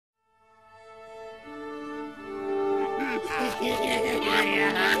Well,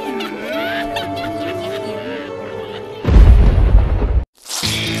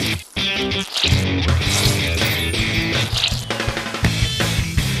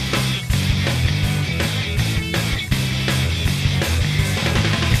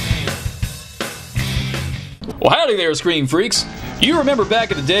 howdy there, Scream Freaks. You remember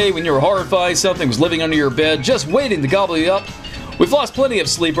back in the day when you were horrified something was living under your bed just waiting to gobble you up? We've lost plenty of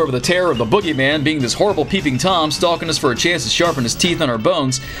sleep over the terror of the boogeyman being this horrible peeping Tom stalking us for a chance to sharpen his teeth on our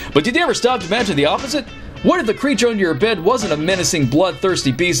bones. But did you ever stop to imagine the opposite? What if the creature under your bed wasn't a menacing,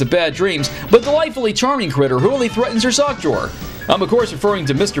 bloodthirsty beast of bad dreams, but delightfully charming critter who only threatens your sock drawer? I'm of course referring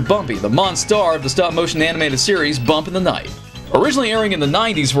to Mr. Bumpy, the monstar of the stop-motion animated series Bump in the Night. Originally airing in the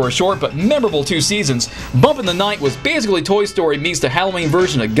 90s for a short but memorable 2 seasons, Bump in the Night was basically Toy Story meets the Halloween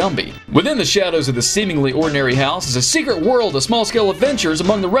version of Gumby. Within the shadows of this seemingly ordinary house is a secret world of small-scale adventures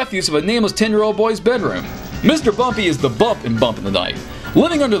among the refuse of a nameless 10-year-old boy's bedroom. Mr. Bumpy is the Bump in Bump in the Night.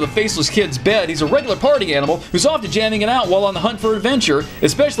 Living under the faceless kid's bed, he's a regular party animal who's often jamming it out while on the hunt for adventure,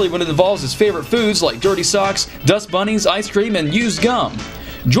 especially when it involves his favorite foods like dirty socks, dust bunnies, ice cream, and used gum.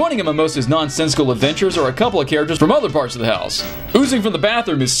 Joining him on most of his nonsensical adventures are a couple of characters from other parts of the house. Oozing from the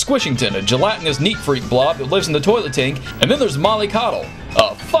bathroom is Squishington, a gelatinous neat freak blob that lives in the toilet tank, and then there's Molly Coddle,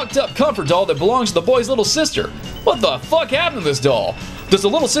 a fucked up comfort doll that belongs to the boy's little sister. What the fuck happened to this doll? Does the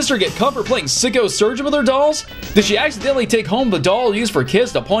little sister get comfort playing sicko surgeon with her dolls? Did she accidentally take home the doll used for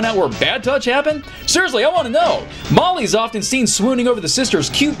kids to point out where bad touch happened? Seriously, I want to know. Molly is often seen swooning over the sister's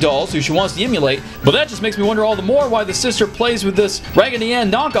cute dolls who she wants to emulate, but that just makes me wonder all the more why the sister plays with this Raggedy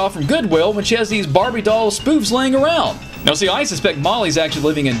Ann knockoff from Goodwill when she has these Barbie doll spoofs laying around. Now see, I suspect Molly's actually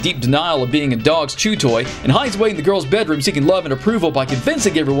living in deep denial of being a dog's chew toy and hides away in the girl's bedroom seeking love and approval by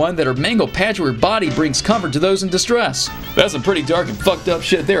convincing everyone that her mango patchwork body brings comfort to those in distress. That's some pretty dark and fucked up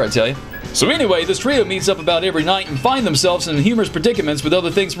shit there, I tell you. So anyway, this trio meets up about every night and find themselves in humorous predicaments with other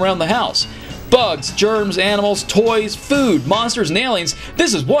things from around the house. Bugs, germs, animals, toys, food, monsters, and aliens.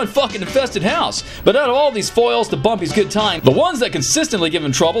 This is one fucking infested house. But out of all these foils to Bumpy's good time, the ones that consistently give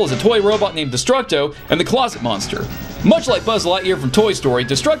him trouble is a toy robot named Destructo and the Closet Monster. Much like Buzz Lightyear from Toy Story,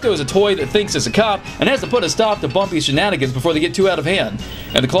 Destructo is a toy that thinks it's a cop and has to put a stop to Bumpy's shenanigans before they get too out of hand.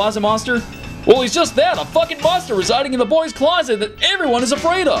 And the Closet Monster? Well, he's just that, a fucking monster residing in the boy's closet that everyone is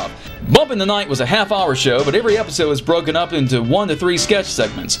afraid of. Bump in the Night was a half-hour show, but every episode is broken up into 1 to 3 sketch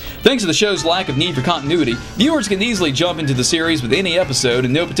segments. Thanks to the show's lack of need for continuity, viewers can easily jump into the series with any episode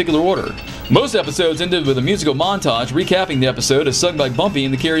in no particular order. Most episodes ended with a musical montage recapping the episode as sung by Bumpy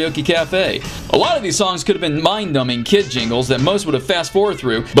in the karaoke cafe. A lot of these songs could have been mind-numbing kid jingles that most would have fast-forwarded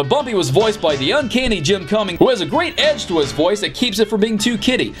through, but Bumpy was voiced by the uncanny Jim Cummings, who has a great edge to his voice that keeps it from being too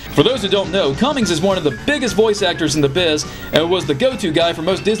kiddie. For those who don't know, Cummings is one of the biggest voice actors in the biz and was the go-to guy for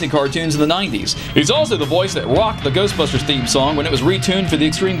most Disney cartoons in the 90s. He's also the voice that rocked the Ghostbusters theme song when it was retuned for the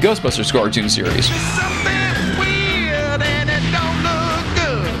Extreme Ghostbusters cartoon series. Something weird and it don't look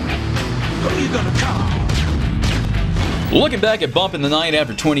good. Who you gonna call? Looking back at Bump in the Night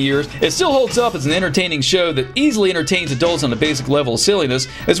after 20 years, it still holds up as an entertaining show that easily entertains adults on a basic level of silliness,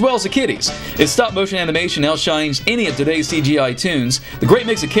 as well as the kiddies. Its stop-motion animation outshines any of today's CGI tunes, the great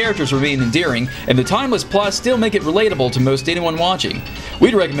mix of characters remain endearing, and the timeless plots still make it relatable to most anyone watching.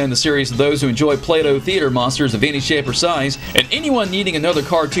 We'd recommend the series to those who enjoy Play-Doh theater monsters of any shape or size, and anyone needing another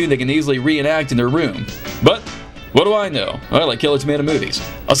cartoon they can easily reenact in their room. But, what do I know? I like Killer Tomato movies.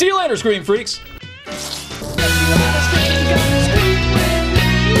 I'll see you later, Scream Freaks! Scream,